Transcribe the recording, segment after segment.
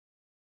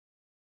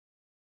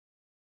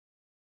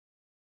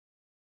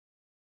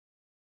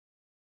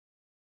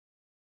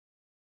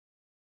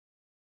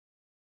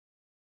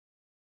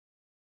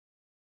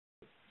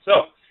So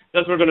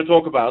that's what we're going to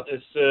talk about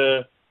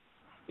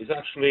is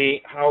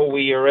actually how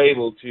we are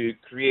able to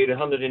create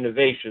 100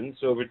 innovations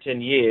over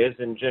 10 years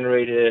and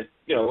generate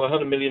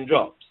 100 million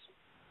jobs.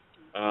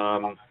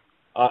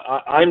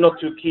 I'm not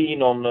too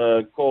keen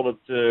on call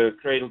it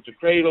cradle to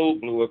cradle,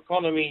 blue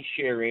economy,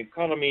 sharing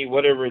economy,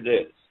 whatever it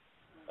is.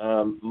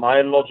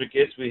 My logic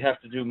is we have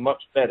to do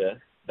much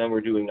better than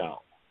we're doing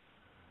now.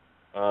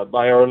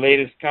 By our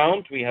latest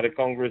count, we had a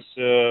congress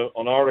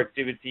on our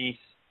activities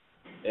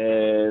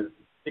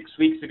 6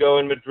 weeks ago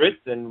in Madrid,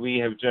 and we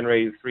have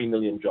generated 3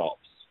 million jobs.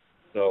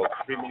 So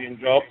 3 million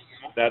jobs,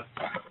 that's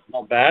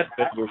not bad,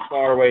 but we're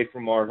far away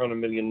from our 100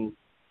 million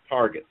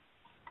target.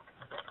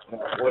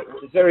 What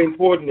is very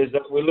important is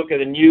that we look at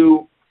a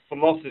new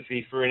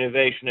philosophy for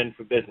innovation and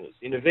for business.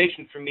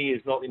 Innovation for me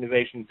is not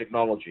innovation in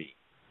technology.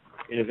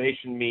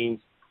 Innovation means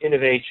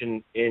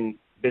innovation in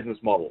business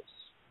models.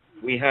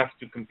 We have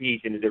to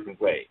compete in a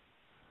different way.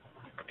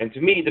 And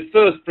to me, the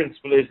first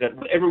principle is that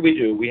whatever we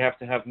do, we have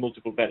to have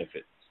multiple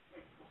benefits.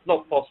 It's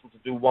not possible to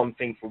do one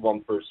thing for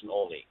one person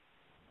only,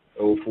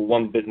 or for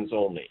one business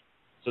only.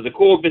 So the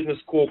core business,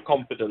 core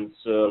competence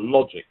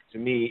logic, to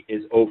me,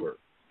 is over.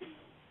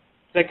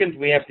 Second,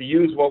 we have to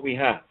use what we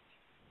have.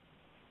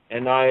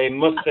 And I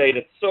must say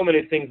that so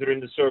many things that are in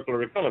the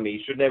circular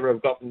economy should never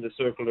have gotten the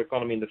circular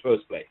economy in the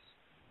first place.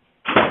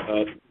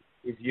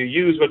 If you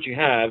use what you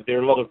have, there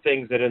are a lot of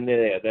things that are in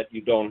there that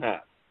you don't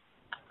have,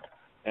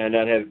 and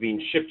that have been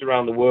shipped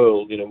around the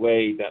world in a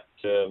way that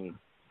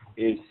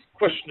is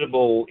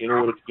questionable in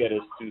order to get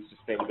us to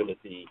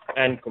sustainability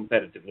and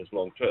competitiveness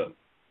long term.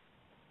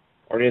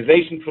 Our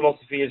innovation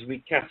philosophy is we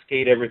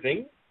cascade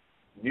everything,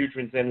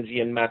 nutrients, energy,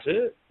 and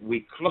matter.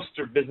 We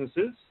cluster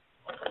businesses.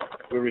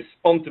 We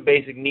respond to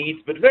basic needs,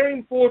 but very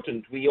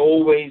important, we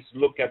always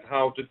look at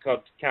how to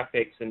cut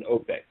CapEx and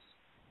OpEx.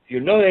 If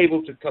you're not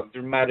able to cut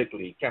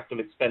dramatically capital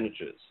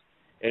expenditures,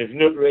 and if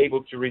you're not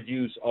able to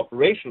reduce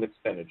operational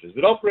expenditures,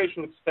 but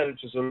operational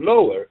expenditures are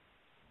lower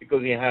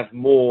because you have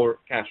more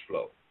cash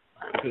flow,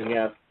 because you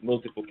have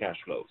multiple cash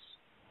flows.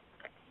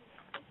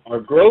 Our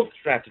growth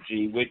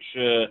strategy, which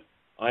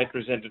I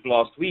presented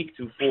last week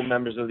to 4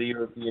 members of the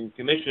European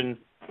Commission,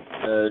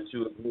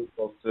 to a group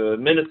of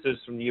ministers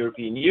from the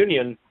European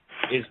Union,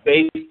 is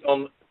based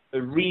on a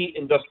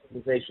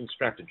reindustrialization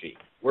strategy.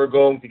 We're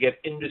going to get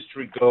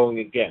industry going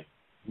again,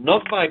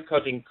 not by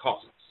cutting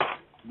costs,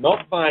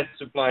 not by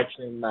supply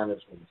chain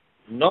management,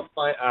 not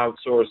by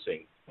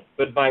outsourcing,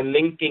 but by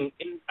linking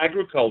in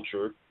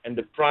agriculture and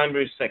the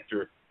primary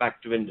sector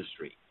back to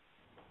industry.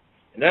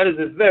 And that is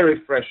a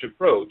very fresh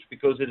approach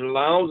because it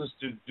allows us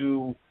to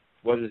do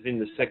what is in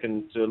the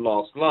second to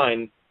last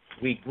line.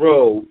 We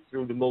grow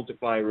through the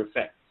multiplier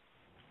effect.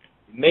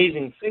 The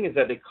amazing thing is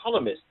that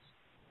economists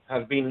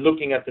have been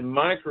looking at the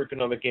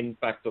microeconomic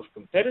impact of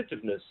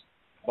competitiveness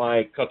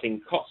by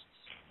cutting costs,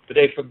 but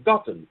they've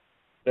forgotten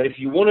that if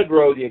you want to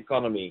grow the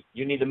economy,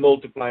 you need a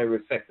multiplier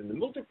effect, and the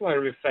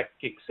multiplier effect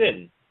kicks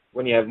in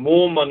when you have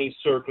more money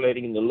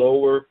circulating in the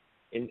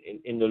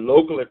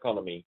local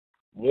economy,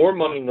 more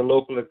money in the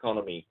local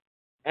economy,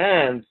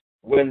 and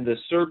when the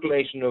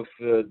circulation of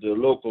the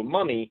local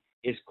money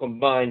is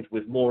combined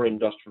with more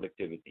industrial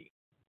activity.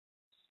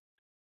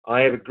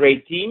 I have a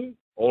great team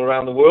all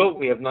around the world.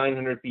 We have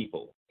 900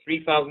 people,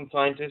 3,000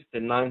 scientists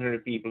and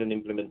 900 people in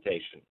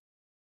implementation.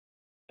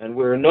 And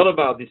we're not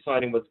about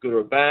deciding what's good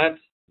or bad.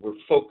 We're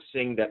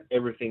focusing that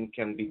everything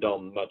can be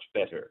done much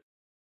better.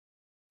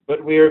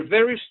 But we are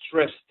very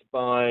stressed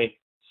by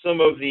some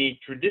of the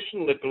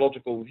traditional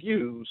ecological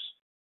views,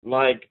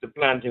 like the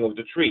planting of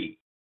the tree.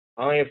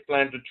 I have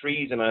planted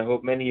trees, and I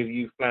hope many of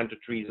you have planted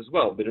trees as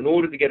well. But in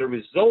order to get a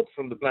result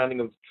from the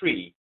planting of the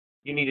tree,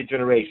 you need a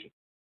generation.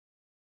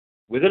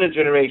 Within a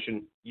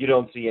generation, you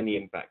don't see any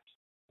impact.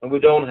 And we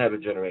don't have a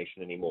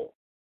generation anymore.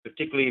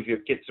 Particularly if your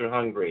kids are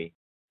hungry,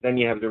 then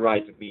you have the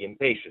right to be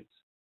impatient.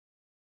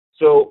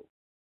 So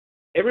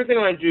everything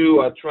I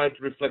do, I try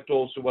to reflect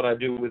also what I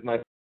do with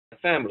my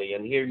family.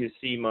 And here you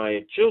see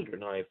my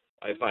children. I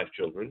have 5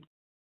 children.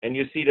 And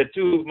you see that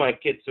 2 of my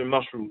kids are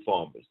mushroom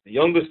farmers. The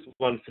youngest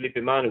one, Felipe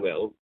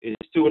Emmanuel, is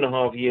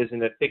 2.5 years in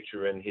that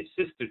picture. And his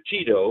sister,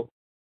 Chido,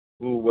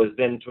 who was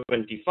then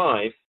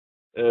 25,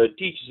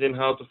 teaches him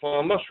how to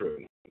farm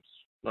mushrooms.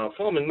 Now,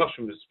 farming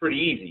mushrooms is pretty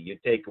easy. You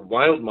take a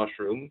wild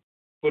mushroom,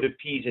 put a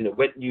piece in a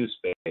wet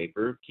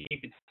newspaper,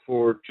 keep it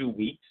for 2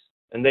 weeks,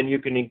 and then you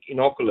can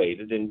inoculate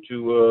it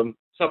into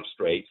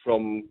substrate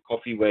from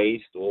coffee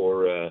waste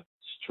or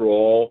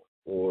straw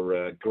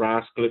or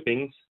grass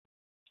clippings.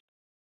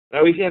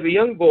 Now, if you have a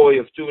young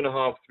boy of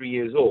 2.5, 3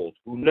 years old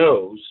who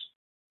knows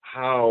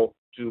how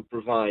to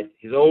provide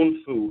his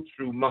own food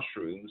through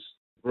mushrooms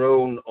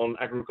grown on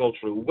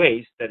agricultural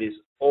waste that is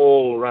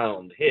all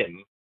around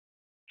him,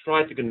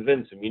 try to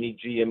convince him you need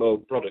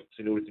GMO products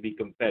in order to be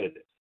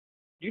competitive.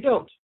 You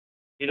don't.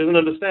 He doesn't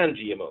understand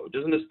GMO. He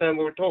doesn't understand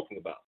what we're talking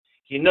about.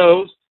 He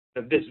knows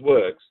that this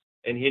works,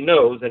 and he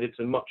knows that it's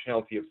a much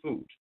healthier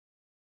food.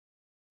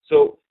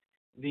 So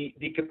the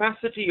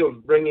capacity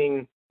of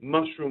bringing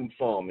mushroom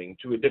farming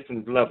to a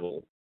different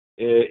level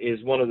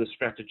is one of the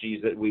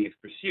strategies that we've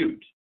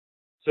pursued.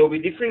 So we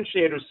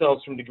differentiate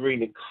ourselves from the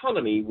green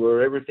economy,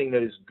 where everything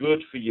that is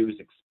good for you is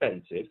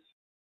expensive,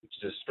 which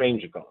is a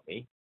strange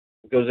economy,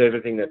 because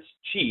everything that's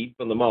cheap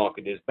on the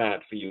market is bad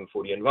for you and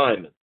for the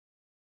environment.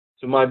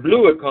 So my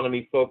blue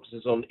economy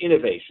focuses on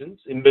innovations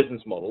in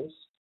business models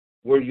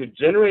where you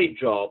generate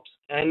jobs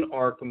and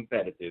are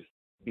competitive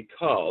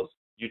because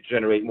you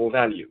generate more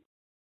value.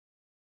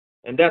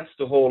 And that's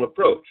the whole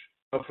approach.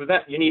 But for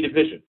that, you need a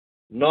vision,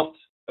 not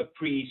a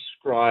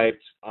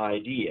prescribed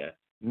idea,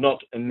 not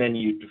a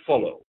menu to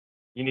follow.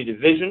 You need a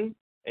vision,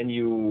 and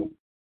you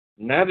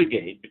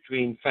navigate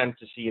between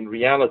fantasy and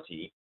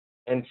reality,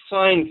 and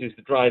science is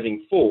the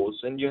driving force,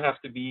 and you have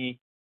to be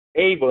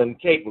able and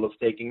capable of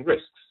taking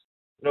risks.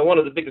 You know, one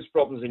of the biggest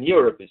problems in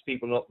Europe is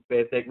people not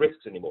prepared to take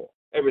risks anymore.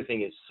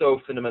 Everything is so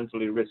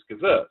fundamentally risk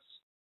averse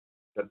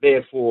that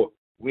therefore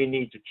we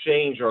need to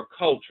change our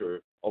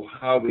culture of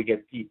how we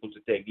get people to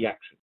take the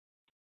action.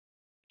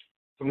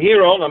 From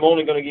here on, I'm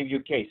only going to give you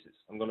cases.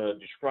 I'm going to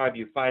describe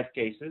you 5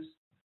 cases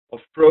of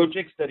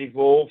projects that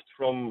evolved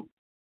from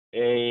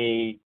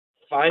a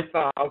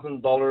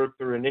 $5,000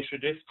 per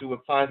initiative to a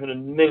 500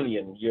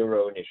 million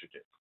euro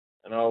initiative.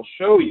 And I'll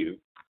show you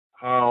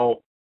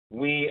how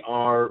we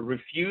are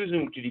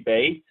refusing to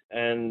debate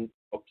and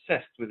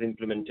obsessed with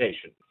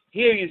implementation.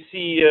 Here you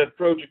see a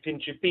project in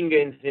Chipinge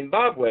in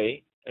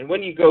Zimbabwe, and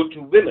when you go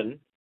to women,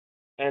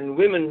 and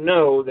women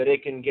know that they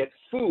can get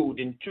food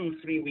in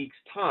 2-3 weeks'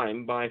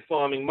 time by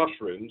farming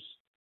mushrooms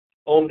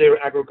on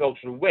their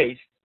agricultural waste,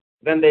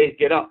 then they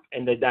get up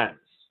and they dance.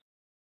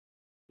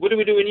 What do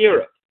we do in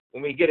Europe?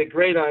 When we get a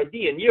great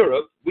idea in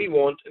Europe, we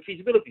want a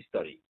feasibility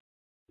study.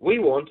 We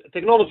want a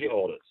technology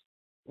audit.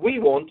 We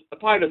want a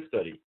pilot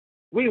study.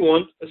 We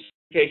want a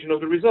certification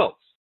of the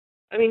results.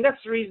 I mean,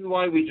 that's the reason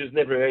why we just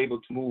never are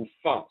able to move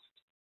fast.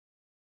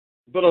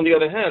 But on the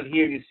other hand,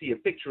 here you see a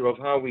picture of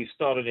how we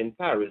started in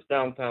Paris,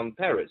 downtown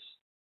Paris,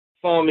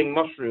 farming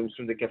mushrooms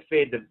from the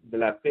Café de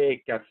la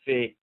Paix,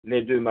 Café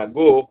Les Deux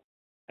Magots,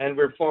 and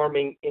we're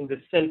farming in the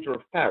center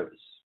of Paris.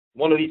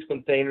 One of these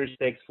containers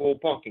takes 4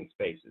 parking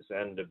spaces,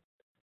 and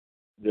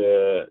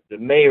the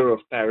mayor of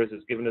Paris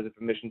has given us the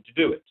permission to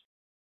do it.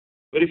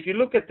 But if you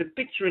look at the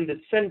picture in the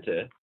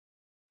center,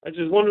 I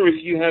just wonder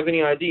if you have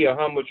any idea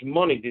how much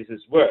money this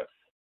is worth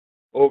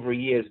over a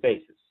year's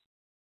basis.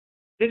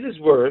 This is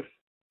worth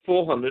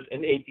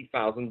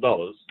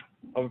 $480,000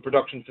 of a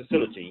production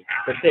facility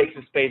that takes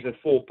the space of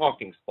 4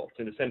 parking spots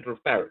in the center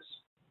of Paris.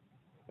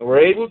 And we're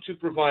able to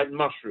provide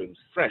mushrooms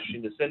fresh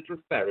in the center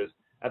of Paris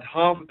at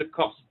half of the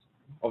cost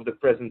of the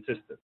present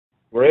system.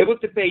 We're able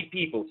to pay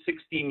people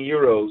 16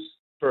 euros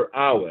per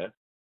hour,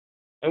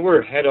 and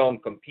we're head-on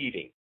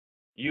competing.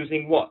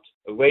 Using what?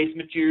 A waste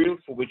material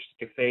for which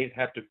the cafes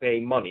have to pay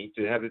money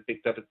to have it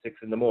picked up at 6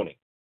 in the morning.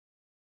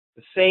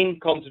 The same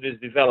concept is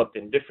developed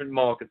in different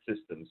market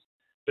systems,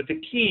 but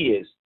the key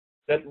is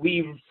that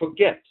we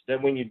forget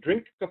that when you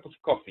drink a cup of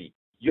coffee,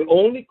 you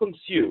only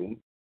consume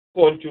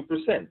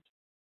 0.2%.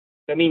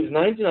 That means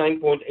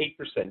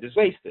 99.8% is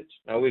wasted.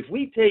 Now, if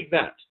we take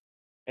that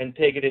and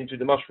take it into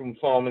the mushroom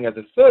farming as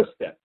a first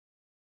step,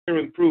 we're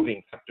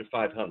improving factor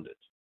 500.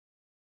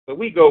 But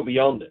we go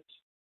beyond it.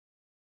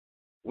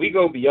 We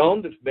go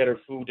beyond the better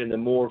food and the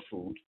more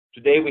food.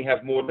 Today we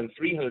have more than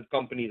 300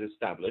 companies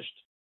established.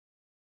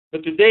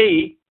 But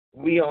today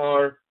we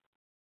are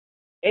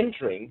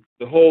entering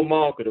the whole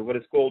market of what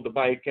is called the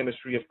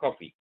biochemistry of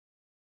coffee.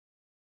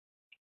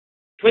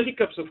 20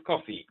 cups of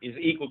coffee is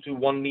equal to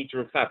 1 meter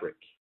of fabric.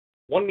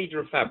 1 meter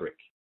of fabric.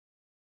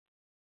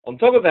 On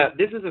top of that,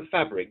 this is a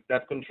fabric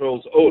that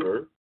controls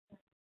odor.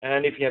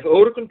 And if you have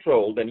odor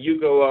control, then you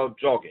go out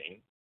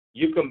jogging,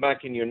 you come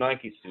back in your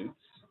Nike suits,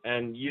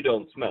 and you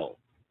don't smell.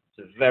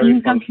 It's a very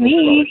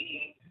functional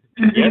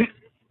product.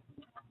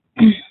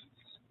 Yes?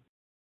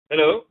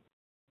 Hello?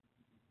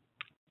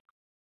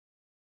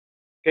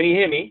 Can you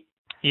hear me?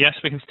 Yes,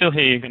 we can still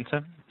hear you,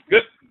 Gunter.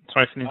 Good.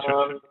 Sorry for the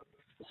interruption.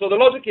 So the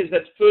logic is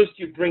that first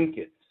you drink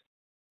it,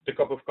 the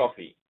cup of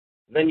coffee,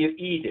 then you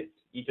eat it,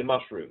 eat the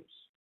mushrooms,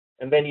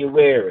 and then you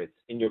wear it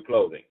in your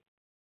clothing.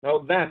 Now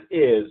that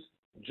is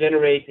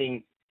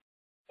generating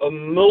a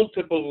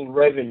multiple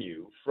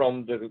revenue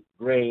from the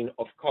grain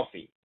of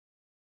coffee.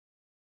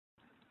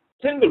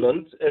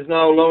 Timberland has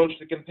now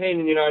launched a campaign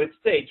in the United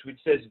States which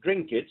says,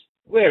 drink it,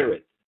 wear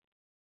it.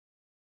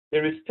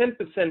 There is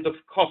 10% of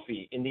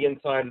coffee in the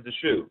inside of the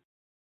shoe.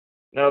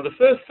 Now, the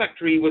first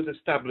factory was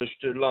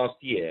established last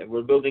year.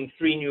 We're building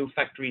 3 new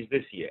factories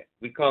this year.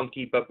 We can't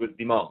keep up with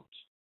demand.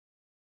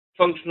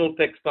 Functional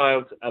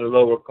textiles at a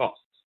lower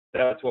cost.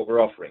 That's what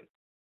we're offering.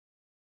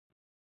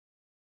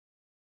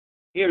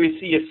 Here you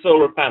see a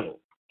solar panel.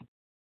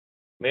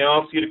 May I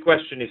ask you the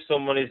question if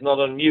someone is not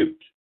on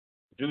mute?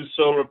 Do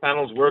solar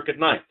panels work at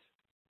night?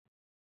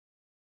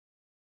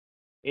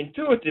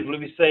 Intuitively,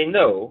 we say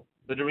no,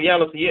 but the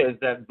reality is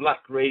that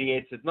black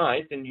radiates at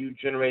night and you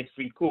generate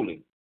free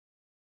cooling.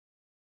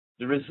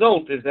 The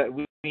result is that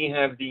we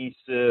have these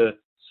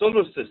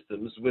solar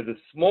systems with a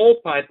small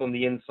pipe on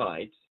the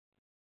inside,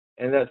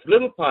 and that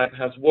little pipe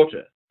has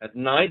water. At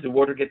night, the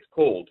water gets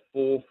cold,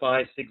 4,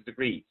 5, 6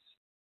 degrees.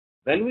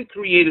 Then we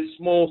create a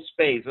small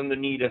space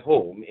underneath a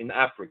home in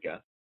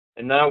Africa,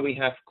 and now we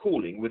have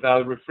cooling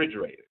without a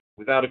refrigerator,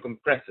 without a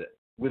compressor,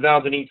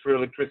 without the need for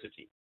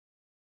electricity.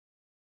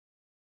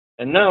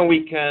 And now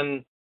we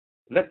can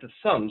let the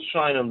sun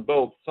shine on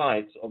both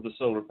sides of the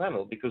solar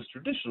panel, because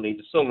traditionally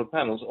the solar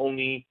panels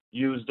only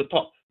use the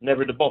top,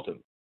 never the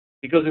bottom.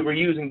 Because if we're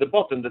using the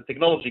bottom, the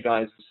technology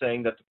guys are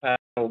saying that the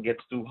panel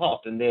gets too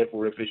hot and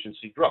therefore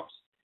efficiency drops.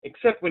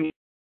 Except when you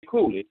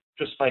cool it,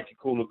 just like you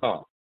cool a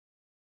car.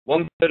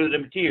 1/3 of the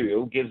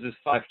material gives us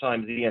 5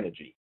 times the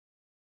energy.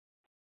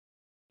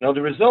 Now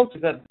the result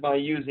is that by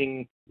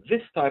using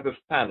this type of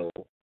panel,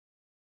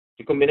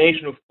 the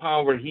combination of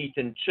power, heat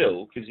and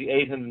chill gives you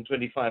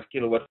 825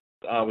 kilowatt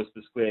hours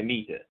per square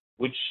meter,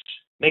 which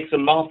makes a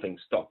laughing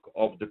stock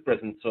of the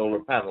present solar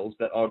panels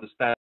that are the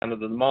standard of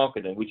the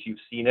market and which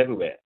you've seen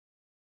everywhere.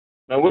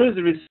 Now, where is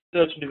the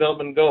research and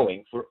development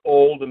going for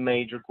all the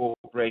major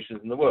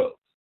corporations in the world?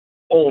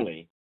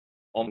 Only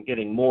on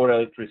getting more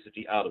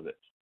electricity out of it.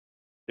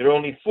 There are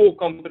only 4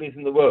 companies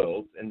in the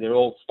world, and they're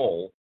all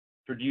small,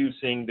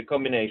 producing the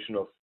combination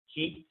of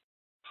heat,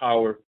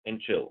 power,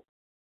 and chill.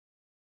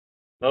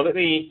 Now, if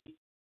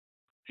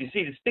you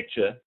see this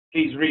picture,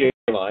 please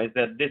realize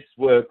that this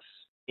works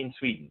in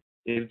Sweden.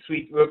 If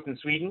it works in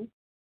Sweden,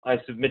 I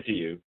submit to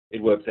you,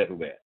 it works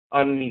everywhere.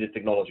 I don't need a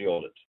technology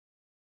audit.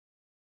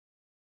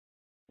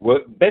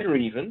 Better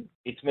even,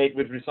 it's made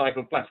with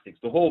recycled plastics.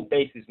 The whole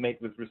base is made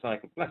with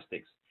recycled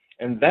plastics.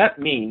 And that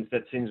means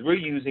that since we're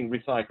using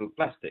recycled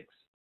plastics,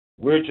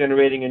 we're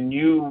generating a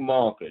new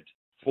market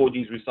for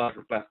these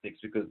recycled plastics,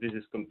 because this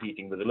is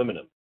competing with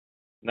aluminum.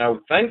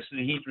 Now, thanks to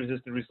the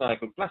heat-resistant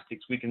recycled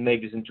plastics, we can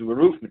make this into a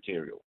roof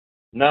material.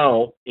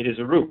 Now, it is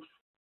a roof.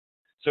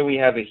 So we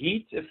have a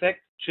heat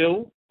effect,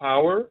 chill,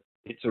 power.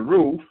 It's a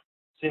roof.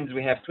 Since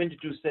we have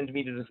 22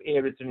 centimeters of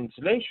air, it's an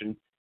insulation.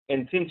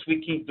 And since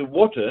we keep the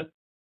water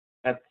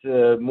at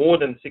more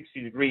than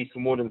 60 degrees for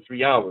more than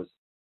 3 hours,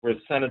 we'll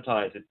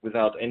sanitize it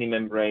without any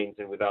membranes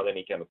and without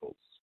any chemicals.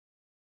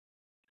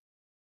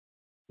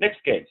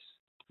 Next case,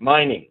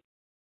 mining.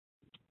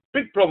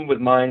 Big problem with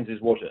mines is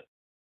water.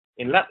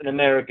 In Latin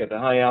America, the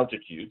high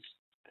altitudes,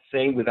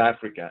 same with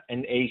Africa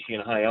and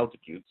Asian high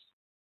altitudes,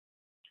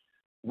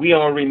 we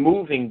are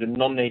removing the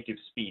non-native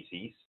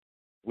species.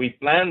 We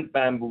plant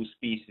bamboo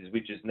species,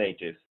 which is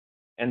native,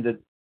 and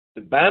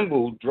the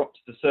bamboo drops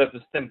the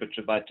surface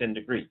temperature by 10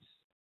 degrees.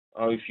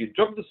 If you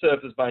drop the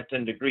surface by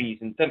 10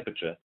 degrees in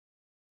temperature,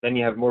 then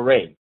you have more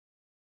rain.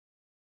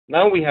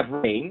 Now we have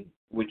rain,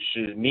 which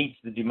meets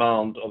the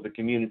demand of the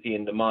community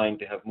and the mine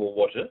to have more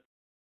water.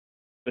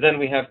 But then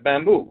we have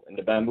bamboo, and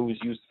the bamboo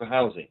is used for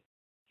housing.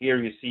 Here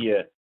you see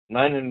a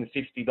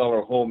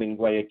 $950 home in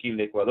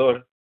Guayaquil,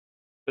 Ecuador.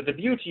 But the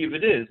beauty of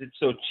it is, it's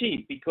so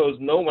cheap because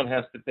no one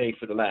has to pay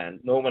for the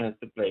land. No one has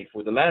to pay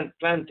for the land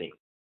planting.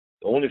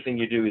 The only thing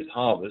you do is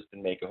harvest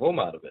and make a home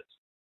out of it.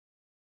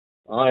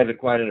 I have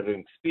quite an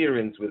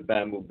experience with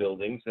bamboo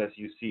buildings, as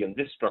you see on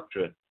this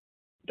structure,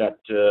 that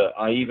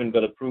I even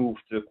got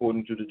approved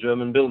according to the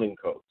German building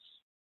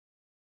codes.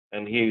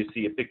 And here you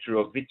see a picture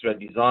of Vitra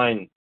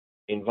Design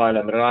in Weil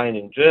am Rhein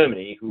in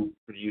Germany, who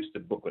produced a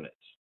book on it.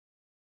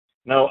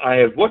 Now I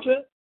have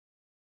water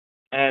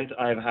and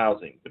I have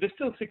housing, but there's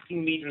still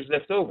 16 meters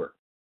left over.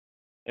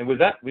 And with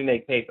that, we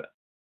make paper.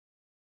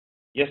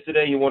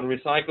 Yesterday you want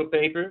recycled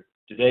paper.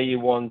 Today you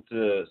want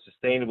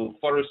sustainable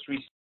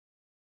forestry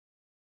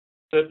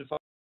certified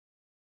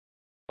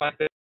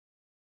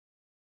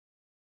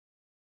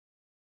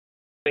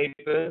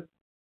paper.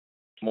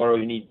 Tomorrow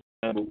you need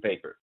bamboo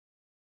paper.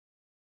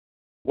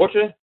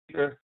 Water,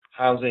 paper,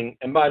 housing,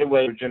 and by the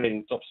way, we're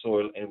generating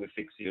topsoil and we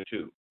fix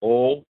CO2.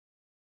 All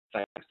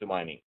thanks to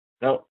mining.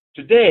 Now,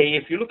 today,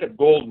 if you look at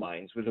gold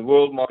mines with the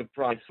world market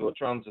price for a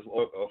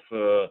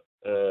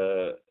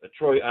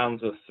troy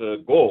ounce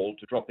of gold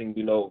dropping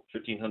below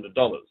 $1,300,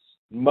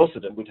 most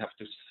of them would have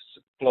to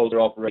close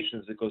their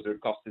operations because their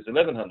cost is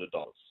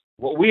 $1,100.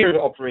 What we are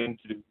offering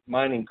to the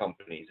mining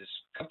companies is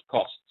cut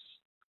costs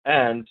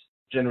and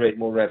generate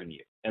more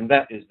revenue. And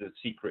that is the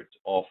secret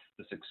of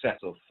the success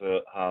of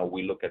how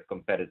we look at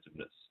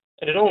competitiveness.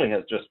 And it only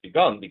has just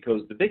begun,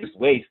 because the biggest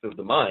waste of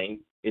the mine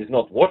is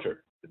not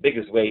water. The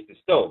biggest waste is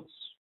stones.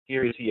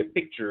 Here you see a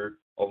picture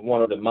of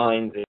one of the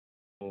mines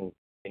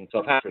in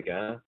South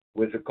Africa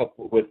with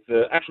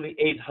actually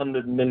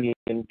 800 million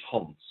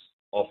tons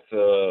of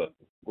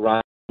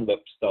ground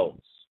up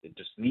stones. It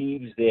just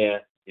leaves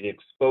there, it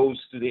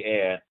exposed to the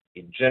air,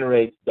 it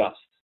generates dust.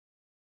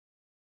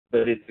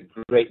 But it's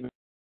a great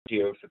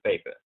material for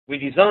paper. We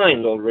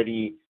designed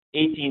already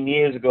 18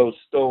 years ago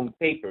stone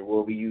paper,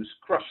 where we use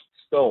crushed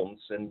stones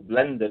and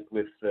blend it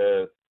with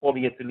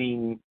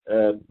polyethylene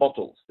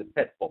bottles, the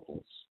PET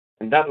bottles.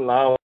 And that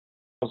allows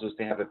us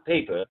to have a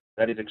paper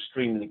that is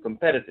extremely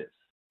competitive.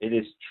 It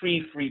is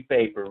tree-free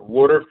paper,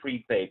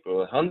 water-free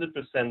paper,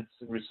 100%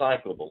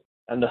 recyclable.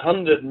 And the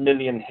 100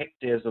 million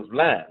hectares of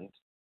land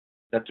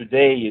that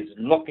today is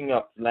locking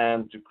up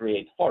land to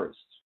create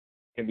forests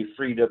can be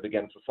freed up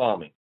again for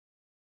farming.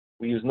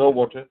 We use no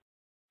water,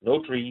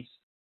 no trees,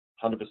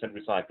 100%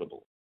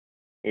 recyclable.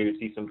 Here you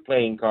see some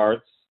playing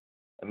cards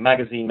a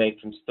magazine made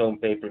from stone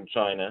paper in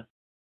China,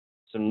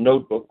 some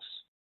notebooks,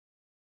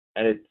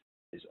 and it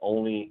is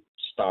only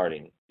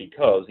starting.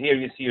 Because here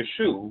you see a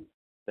shoe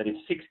that is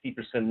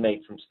 60%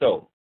 made from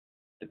stone.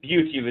 The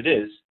beauty of it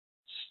is,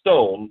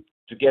 stone,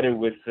 together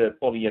with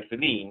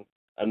polyethylene,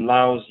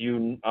 allows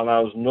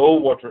no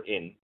water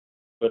in,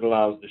 but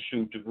allows the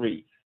shoe to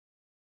breathe.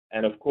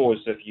 And of course,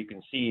 if you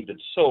can see, the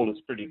sole is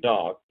pretty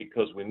dark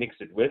because we mix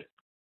it with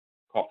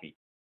coffee.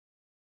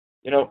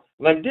 You know,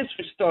 like this,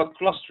 we start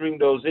clustering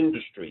those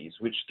industries,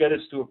 which get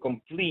us to a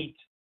complete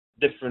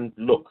different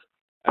look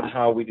at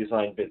how we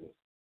design business.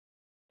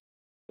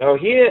 Now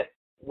here,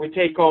 we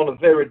take on a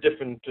very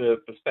different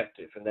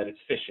perspective, and that is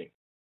fishing.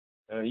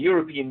 The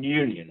European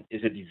Union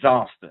is a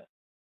disaster.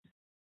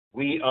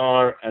 We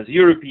are, as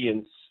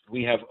Europeans,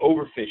 we have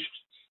overfished,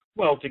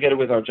 well, together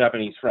with our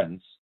Japanese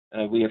friends,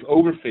 we have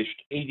overfished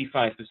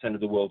 85% of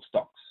the world's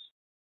stocks.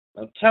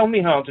 Now tell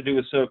me how to do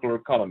a circular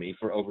economy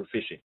for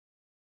overfishing.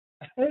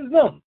 There's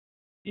none.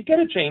 You got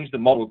to change the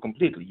model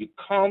completely. You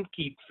can't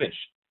keep fish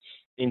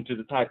into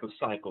the type of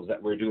cycles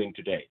that we're doing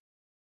today.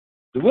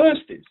 The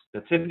worst is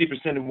that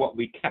 70% of what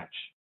we catch,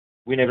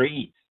 we never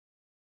eat.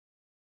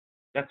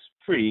 That's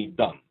pretty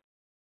dumb.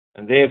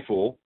 And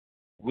therefore,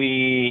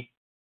 we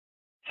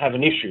have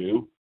an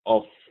issue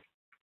of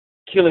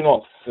killing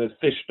off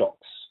fish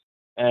stocks.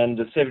 And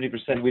the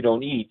 70% we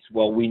don't eat,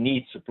 well, we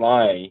need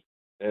supply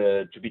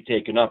to be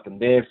taken up. And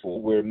therefore,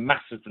 we're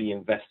massively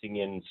investing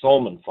in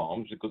salmon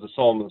farms because the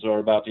salmons are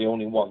about the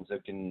only ones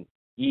that can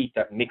eat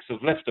that mix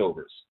of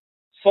leftovers.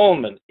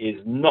 Salmon is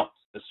not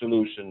a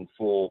solution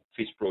for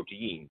fish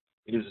protein.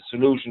 It is a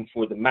solution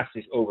for the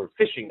massive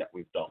overfishing that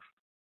we've done.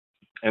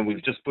 And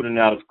we've just put it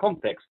out of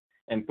context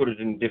and put it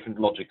in a different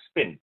logic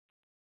spin.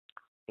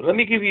 But let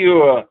me give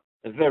you a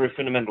very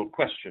fundamental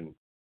question.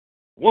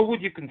 What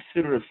would you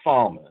consider a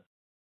farmer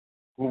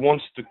who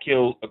wants to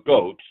kill a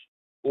goat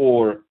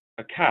or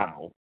a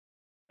cow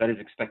that is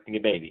expecting a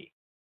baby?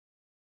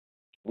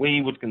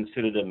 We would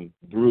consider them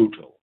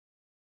brutal,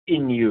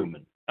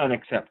 inhuman,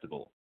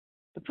 unacceptable.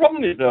 The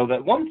problem is, though, that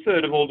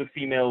 1/3 of all the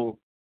female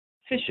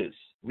fishes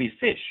we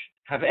fish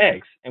have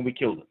eggs and we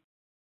kill them.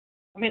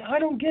 I mean, I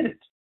don't get it.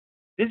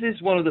 This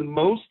is one of the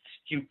most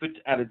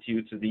stupid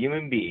attitudes of the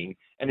human being,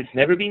 and it's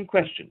never been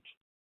questioned.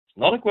 It's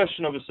not a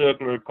question of a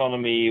circular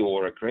economy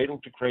or a cradle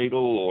to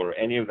cradle or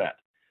any of that.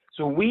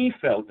 So we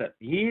felt that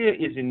here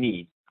is a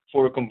need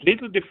for a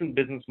completely different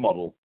business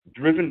model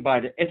driven by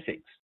the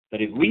ethics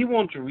that if we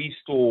want to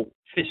restore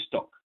fish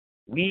stock,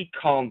 we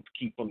can't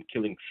keep on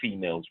killing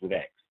females with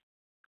eggs.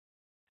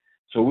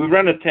 So we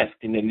ran a test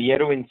in El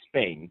Hierro in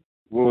Spain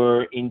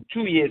where in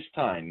 2 years'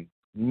 time,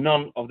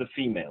 none of the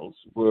females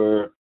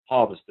were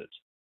harvested.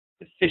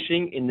 The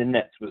fishing in the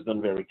net was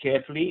done very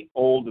carefully.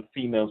 All the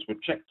females were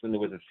checked when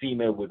there was a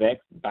female with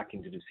eggs back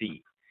into the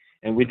sea.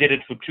 And we did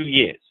it for 2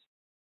 years.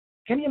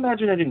 Can you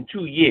imagine that in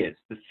 2 years,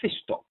 the fish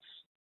stocks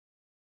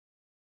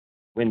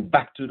went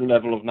back to the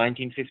level of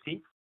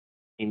 1950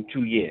 in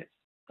 2 years?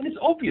 And it's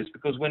obvious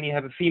because when you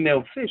have a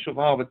female fish of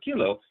half a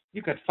kilo,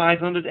 you get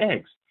 500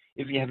 eggs.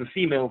 If you have a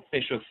female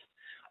fish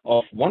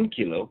of 1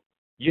 kilo,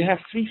 you have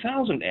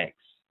 3,000 eggs.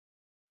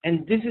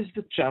 And this is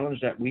the challenge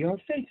that we are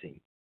facing.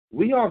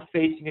 We are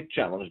facing a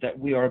challenge that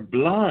we are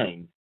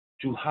blind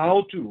to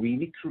how to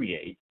really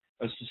create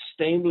a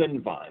sustainable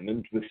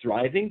environment with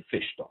thriving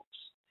fish stocks.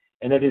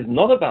 And that is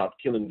not about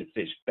killing the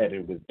fish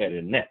better with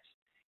better nets.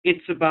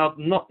 It's about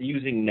not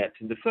using nets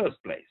in the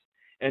first place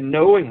and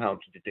knowing how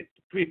to detect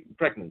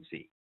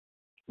pregnancy.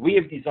 We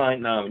have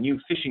designed now a new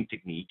fishing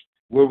technique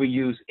where we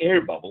use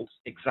air bubbles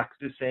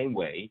exactly the same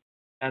way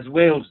as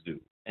whales do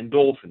and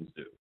dolphins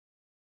do.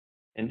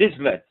 And this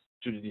led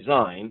to the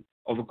design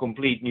of a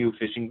complete new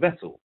fishing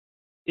vessel.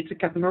 It's a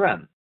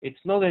catamaran.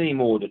 It's not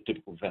anymore the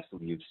typical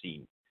vessel you've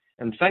seen.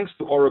 And thanks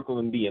to Oracle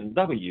and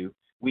BMW,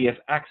 we have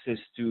access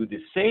to the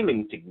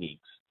sailing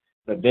techniques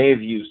that they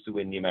have used to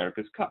win the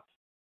America's Cup.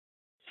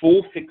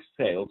 4 fixed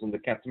sails on the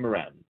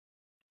catamaran,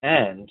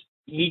 and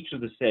each of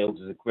the sails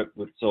is equipped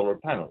with solar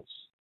panels.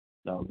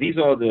 Now, these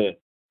are the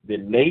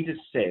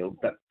latest sails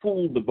that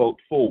pull the boat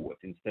forward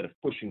instead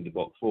of pushing the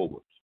boat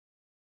forward.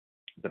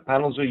 The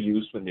panels are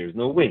used when there's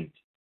no wind.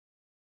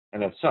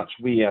 And as such,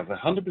 we have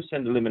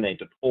 100%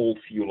 eliminated all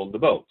fuel on the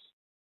boat.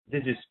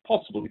 This is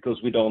possible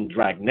because we don't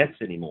drag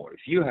nets anymore.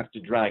 If you have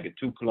to drag a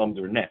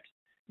 2-kilometer net,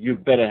 you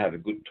better have a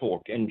good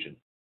torque engine.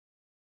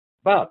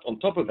 But on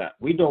top of that,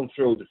 we don't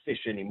throw the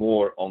fish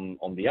anymore on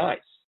the ice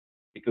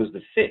because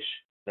the fish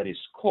that is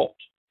caught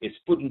is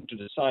put into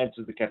the sides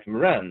of the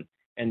catamaran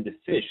and the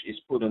fish is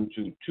put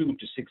into 2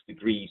 to 6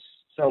 degrees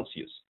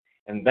Celsius.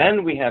 And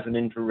then we have an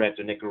infrared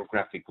and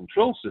ecographic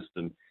control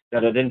system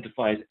that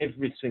identifies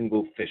every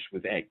single fish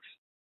with eggs.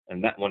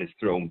 And that one is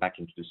thrown back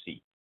into the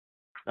sea.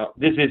 Now,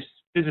 this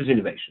is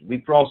innovation. We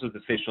process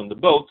the fish on the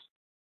boat.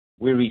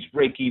 We reach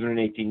break-even in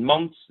 18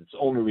 months. It's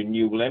only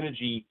renewable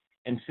energy.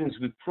 And since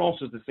we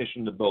process the fish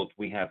on the boat,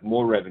 we have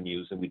more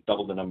revenues and we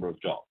double the number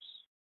of jobs.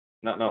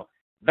 Now,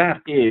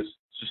 that is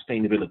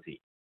sustainability.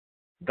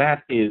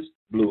 That is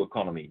blue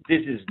economy.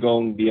 This is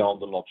going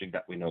beyond the logic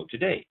that we know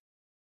today.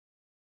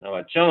 Now,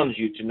 I challenge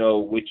you to know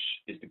which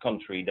is the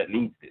country that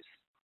leads this.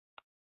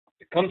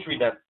 The country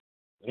that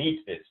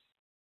leads this.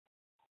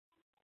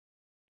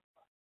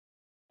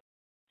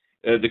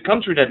 The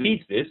country that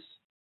leads this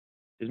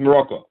is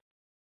Morocco.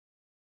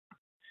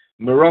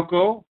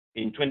 Morocco,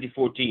 in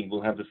 2014,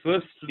 will have the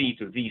first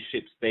fleet of these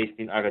ships based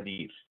in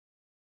Agadir.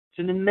 It's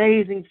an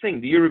amazing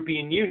thing. The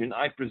European Union,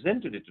 I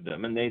presented it to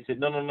them, and they said,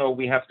 no,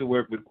 we have to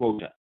work with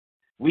quota.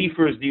 We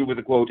first deal with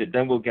the quota,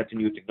 then we'll get to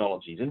new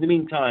technologies. In the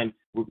meantime,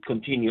 we'll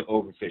continue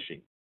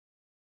overfishing.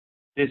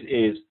 This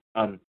is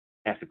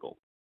unethical.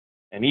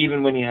 And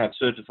even when you have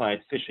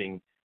certified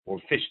fishing or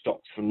fish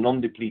stocks from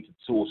non-depleted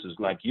sources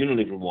like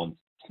Unilever ones,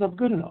 it's not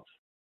good enough.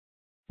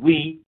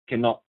 We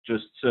cannot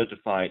just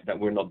certify that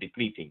we're not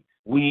depleting.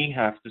 We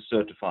have to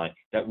certify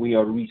that we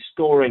are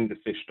restoring the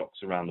fish stocks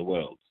around the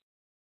world.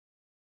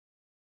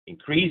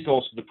 Increase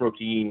also the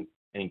protein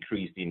and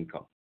increase the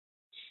income.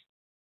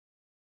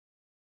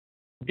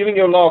 Giving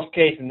your last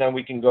case, and then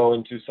we can go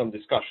into some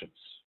discussions.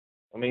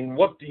 I mean,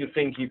 what do you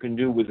think you can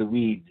do with a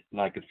weed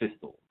like a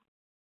thistle?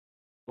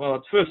 Well,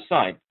 at first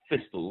sight,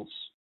 thistles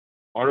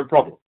are a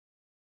problem.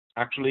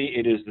 Actually,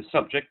 it is the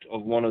subject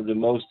of one of the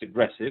most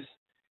aggressive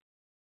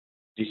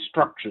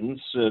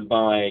destructions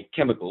by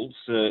chemicals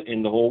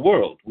in the whole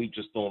world. We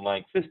just don't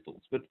like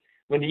thistles. But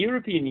when the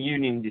European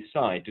Union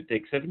decided to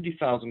take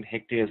 70,000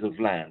 hectares of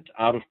land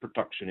out of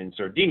production in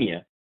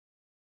Sardinia,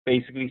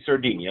 basically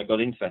Sardinia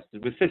got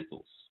infested with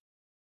thistles.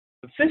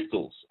 The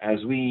thistles,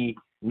 as we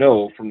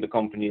know from the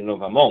company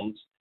Novamont,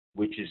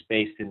 which is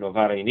based in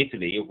Novara in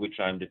Italy, of which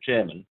I'm the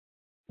chairman,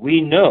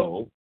 we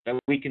know that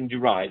we can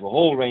derive a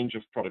whole range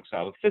of products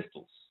out of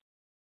thistles.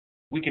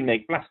 We can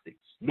make plastics,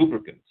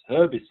 lubricants,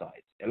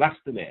 herbicides,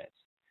 elastomers.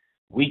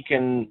 We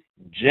can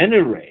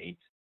generate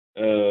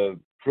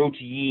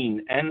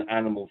protein and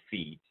animal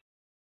feed.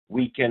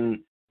 We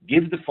can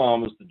give the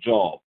farmers the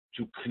job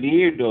to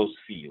clear those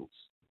fields.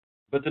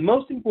 But the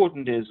most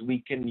important is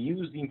we can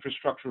use the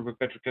infrastructure of a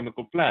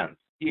petrochemical plant.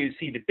 Here you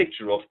see the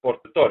picture of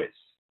Porto Torres.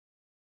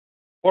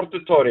 Porto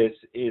Torres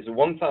is a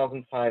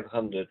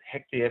 1,500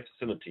 hectare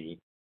facility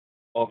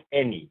of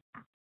Eni,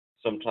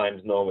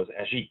 sometimes known as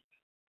Agip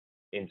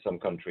in some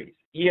countries.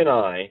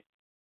 Eni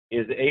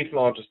is the 8th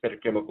largest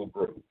petrochemical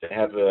group. They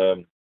have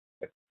a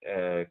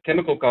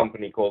chemical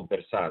company called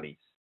Versalis,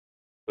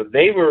 but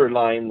they were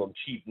relying on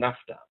cheap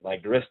naphtha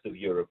like the rest of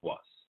Europe was.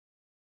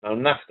 Now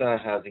naphtha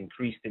has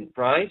increased in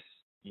price.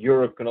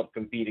 Europe cannot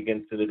compete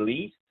against the Middle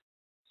East.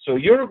 So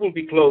Europe will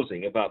be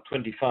closing about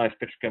 25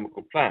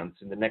 petrochemical plants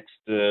in the next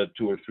 2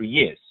 or 3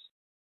 years.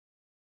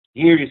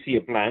 Here you see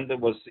a plant that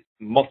was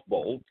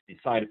mothballed,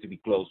 decided to be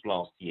closed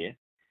last year,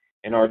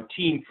 and our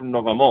team from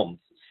Novamont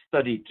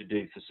studied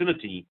the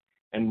facility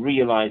and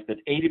realized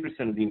that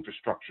 80% of the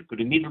infrastructure could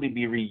immediately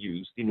be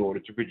reused in order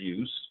to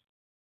produce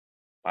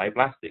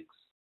bioplastics.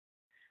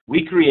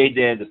 We create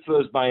there the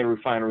first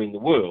biorefinery in the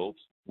world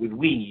with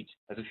wheat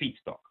as a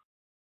feedstock.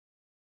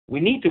 We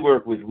need to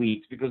work with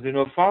wheat because there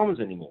are no farmers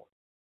anymore.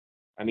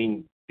 I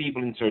mean,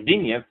 people in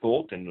Sardinia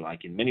thought, and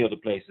like in many other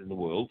places in the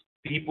world,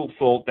 people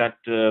thought that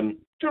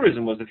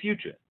tourism was the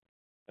future.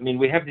 I mean,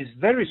 we have this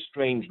very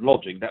strange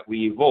logic that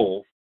we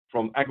evolve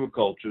from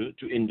agriculture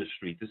to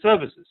industry to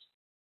services.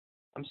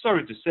 I'm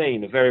sorry to say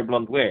in a very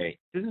blunt way,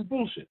 this is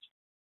bullshit.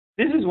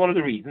 This is one of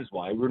the reasons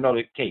why we're not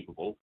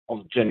capable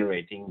of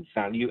generating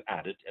value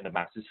added at a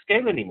massive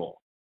scale anymore.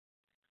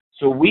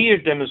 So we are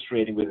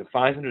demonstrating with a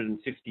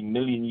 550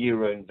 million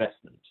euro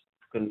investment,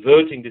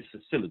 converting this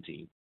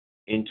facility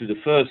into the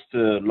first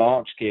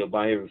large-scale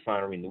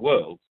biorefinery in the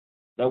world,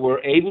 that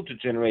we're able to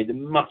generate a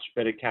much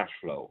better cash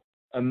flow,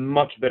 a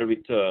much better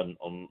return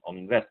on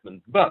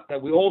investment, but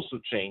that we also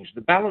change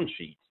the balance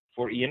sheet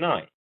for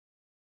Eni.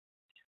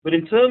 But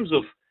in terms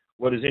of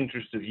what is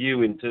interest of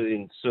you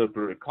in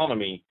circular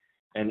economy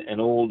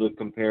and all the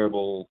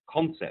comparable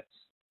concepts,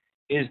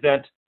 is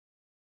that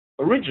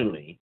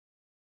originally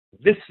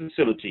this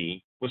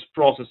facility was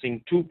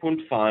processing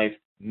 2.5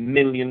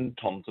 million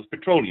tons of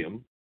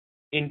petroleum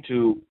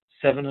into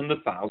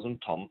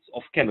 700,000 tons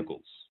of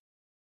chemicals.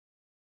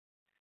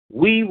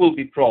 We will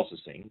be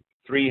processing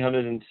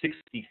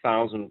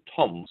 360,000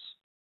 tons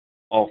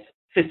of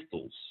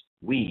thistles,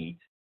 weed,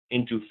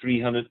 into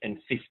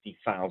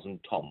 350,000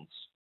 tons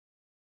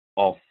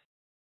of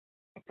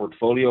a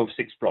portfolio of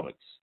 6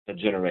 products that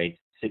generate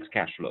 6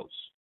 cash flows.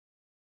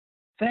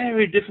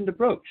 Very different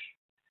approach.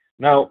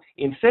 Now,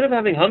 instead of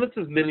having hundreds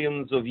of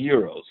millions of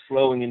euros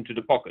flowing into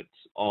the pockets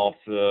of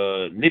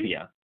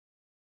Libya,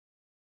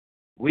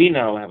 we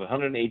now have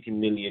 180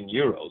 million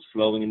euros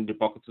flowing into the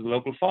pockets of the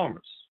local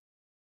farmers.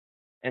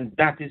 And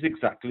that is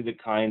exactly the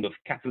kind of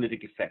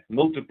catalytic effect,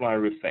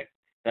 multiplier effect,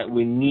 that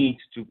we need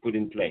to put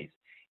in place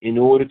in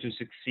order to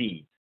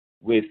succeed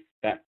with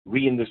that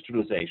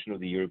reindustrialization of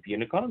the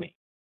European economy.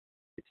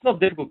 It's not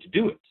difficult to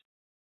do it,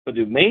 but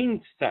the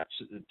main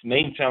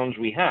challenge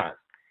we have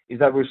is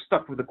that we're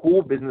stuck with a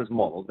core business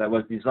model that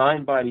was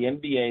designed by the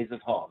MBAs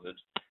of Harvard,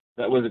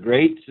 that was a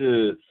great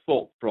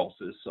thought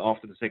process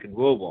after the Second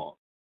World War,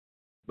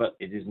 but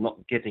it is not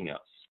getting us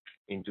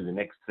into the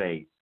next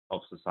phase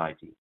of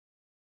society.